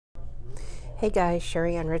Hey guys,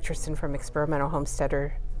 Sheri Ann Richerson from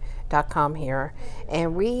experimentalhomesteader.com here,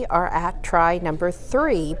 and we are at try number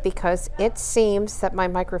 3 because it seems that my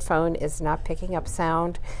microphone is not picking up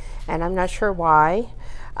sound, and I'm not sure why.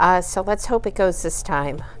 So let's hope it goes this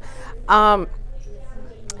time. We're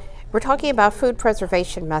talking about food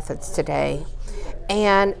preservation methods today,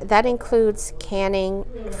 and that includes canning,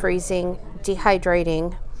 freezing,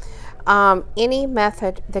 dehydrating, any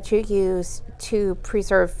method that you use to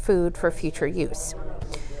preserve food for future use.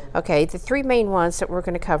 Okay, the 3 main ones that we're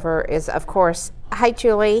going to cover is, of course, hi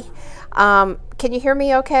Julie, can you hear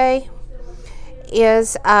me okay?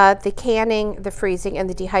 Is the canning, the freezing, and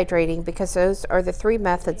the dehydrating, because those are the 3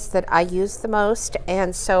 methods that I use the most,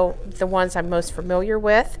 and so the ones I'm most familiar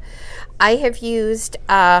with. I have used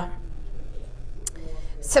some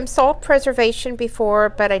salt preservation before,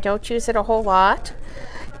 but I don't use it a whole lot.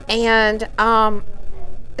 And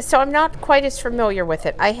so I'm not quite as familiar with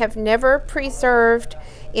it. I have never preserved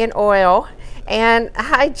in oil. And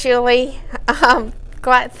hi, Julie.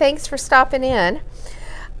 Thanks for stopping in.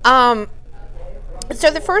 So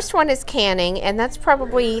the first one is canning, and that's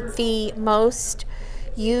probably the most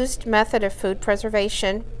used method of food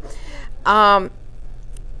preservation. Probably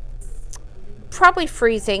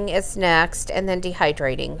freezing is next, and then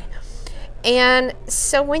dehydrating. And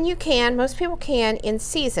so when you can, most people can in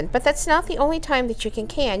season, but that's not the only time that you can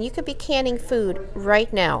can. You could be canning food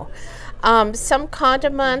right now. Some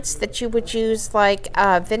condiments that you would use, like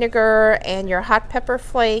vinegar and your hot pepper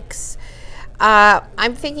flakes.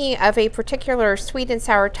 I'm thinking of a particular sweet and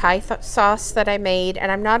sour Thai sauce that I made,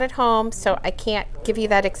 and I'm not at home, so I can't give you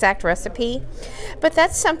that exact recipe. But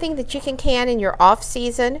that's something that you can can in your off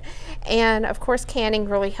season. And of course, canning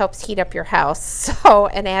really helps heat up your house,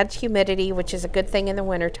 and adds humidity, which is a good thing in the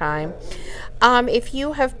wintertime. If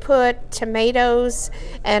you have put tomatoes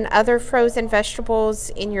and other frozen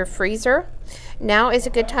vegetables in your freezer, now is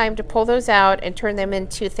a good time to pull those out and turn them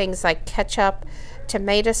into things like ketchup,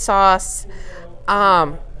 tomato sauce,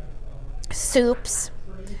 soups,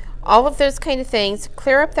 all of those kind of things.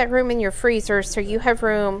 Clear up that room in your freezer so you have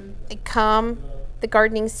room come the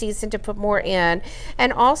gardening season to put more in,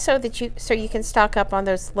 and also so you can stock up on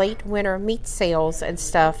those late winter meat sales and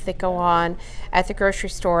stuff that go on at the grocery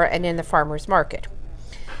store and in the farmer's market.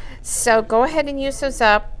 So go ahead and use those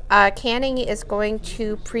up. Canning is going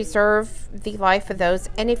to preserve the life of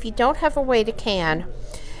those, and if you don't have a way to can,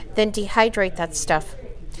 then dehydrate that stuff.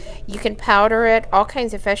 You can powder it, all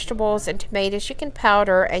kinds of vegetables and tomatoes you can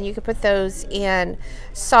powder, and you can put those in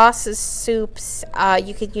sauces, soups.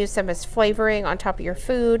 You can use them as flavoring on top of your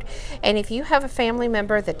food. And if you have a family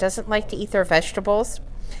member that doesn't like to eat their vegetables,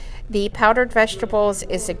 the powdered vegetables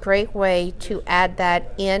is a great way to add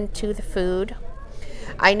that into the food.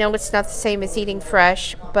 I know it's not the same as eating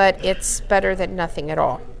fresh, but it's better than nothing at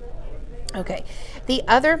all. Okay, the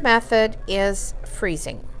other method is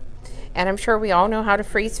freezing. And I'm sure we all know how to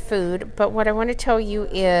freeze food, but what I want to tell you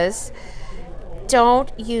is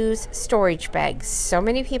don't use storage bags. So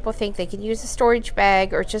many people think they can use a storage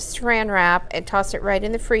bag or just saran wrap and toss it right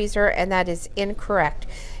in the freezer, and that is incorrect.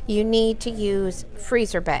 You need to use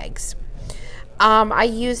freezer bags. I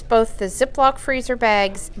use both the Ziploc freezer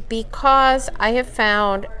bags because I have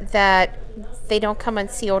found that they don't come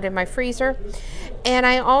unsealed in my freezer. And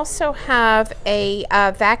I also have a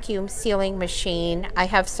vacuum sealing machine. I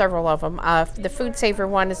have several of them. The Food Saver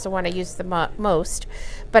one is the one I use the most,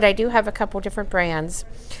 but I do have a couple different brands.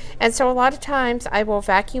 And so a lot of times I will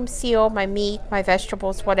vacuum seal my meat, my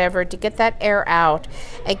vegetables, whatever, to get that air out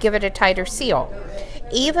and give it a tighter seal.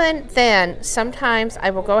 Even then, sometimes I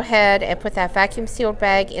will go ahead and put that vacuum sealed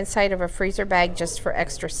bag inside of a freezer bag just for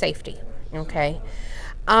extra safety. Okay.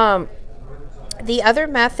 The other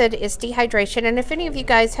method is dehydration, and if any of you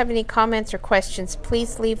guys have any comments or questions,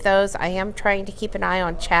 please leave those. I am trying to keep an eye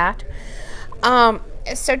on chat.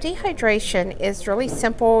 So dehydration is really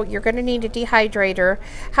simple. You're going to need a dehydrator.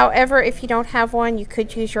 However, if you don't have one, you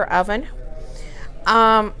could use your oven.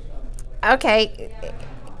 Okay,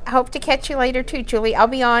 hope to catch you later too, Julie. I'll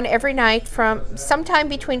be on every night from sometime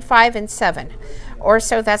between 5 and 7 or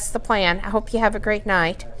so. That's the plan. I hope you have a great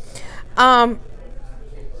night.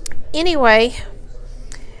 Anyway,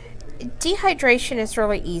 dehydration is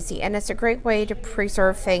really easy, and it's a great way to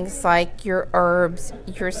preserve things like your herbs,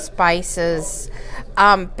 your spices,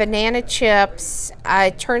 banana chips.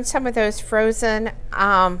 Turn some of those frozen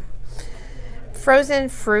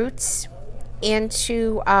fruits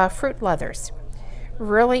into fruit leathers.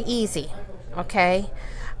 Really easy, okay?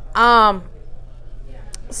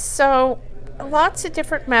 So lots of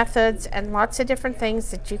different methods and lots of different things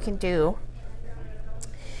that you can do.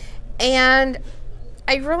 And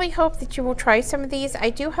I really hope that you will try some of these. I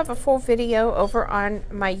do have a full video over on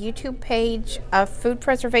my YouTube page of food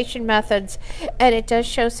preservation methods, and it does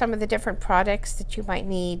show some of the different products that you might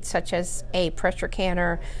need, such as a pressure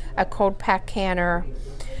canner, a cold pack canner.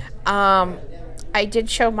 I did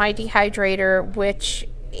show my dehydrator, which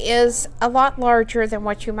is a lot larger than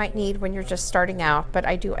what you might need when you're just starting out, but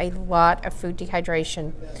I do a lot of food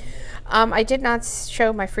dehydration. I did not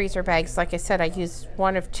show my freezer bags. Like I said, I use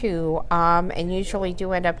one of two, and usually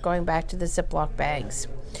do end up going back to the Ziploc bags.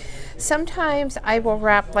 Sometimes I will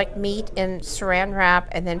wrap like meat in saran wrap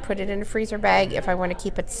and then put it in a freezer bag if I want to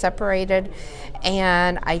keep it separated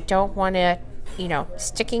and I don't want it, you know,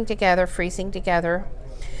 sticking together, freezing together.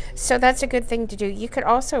 So that's a good thing to do. You could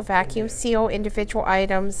also vacuum seal individual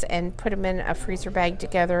items and put them in a freezer bag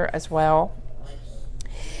together as well.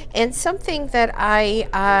 And something that I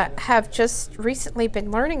have just recently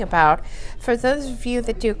been learning about, for those of you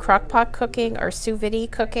that do crock-pot cooking or sous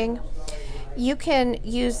vide cooking, you can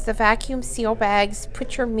use the vacuum seal bags,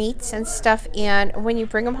 put your meats and stuff in. When you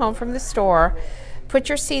bring them home from the store, put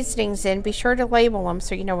your seasonings in, be sure to label them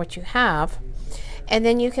so you know what you have. And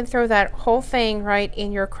then you can throw that whole thing right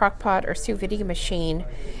in your crock-pot or sous vide machine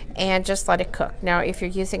and just let it cook. Now, if you're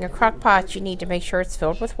using a crock-pot, you need to make sure it's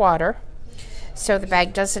filled with water so the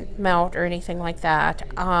bag doesn't melt or anything like that.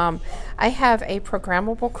 I have a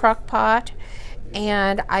programmable crock pot,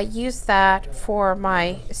 and I use that for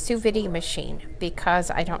my sous vide machine because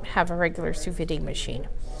I don't have a regular sous vide machine.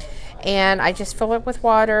 And I just fill it with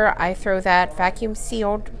water. I throw that vacuum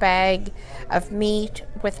sealed bag of meat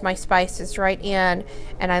with my spices right in,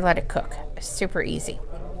 and I let it cook. Super easy.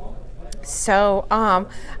 So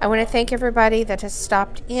I want to thank everybody that has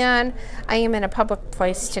stopped in. I am in a public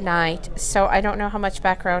place tonight, so I don't know how much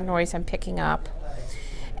background noise I'm picking up.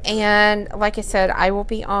 And like I said, I will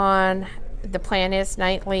be on, the plan is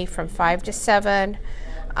nightly from 5 to 7.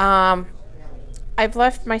 I've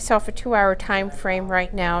left myself a 2-hour time frame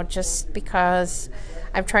right now just because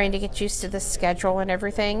I'm trying to get used to the schedule and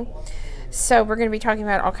everything. So we're going to be talking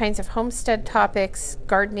about all kinds of homestead topics,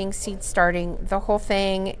 gardening, seed starting, the whole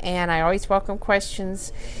thing, and I always welcome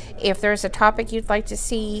questions. If there's a topic you'd like to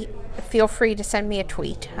see, feel free to send me a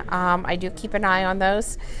tweet. I do keep an eye on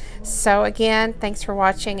those. So again, thanks for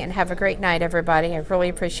watching and have a great night, everybody. I really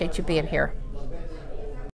appreciate you being here.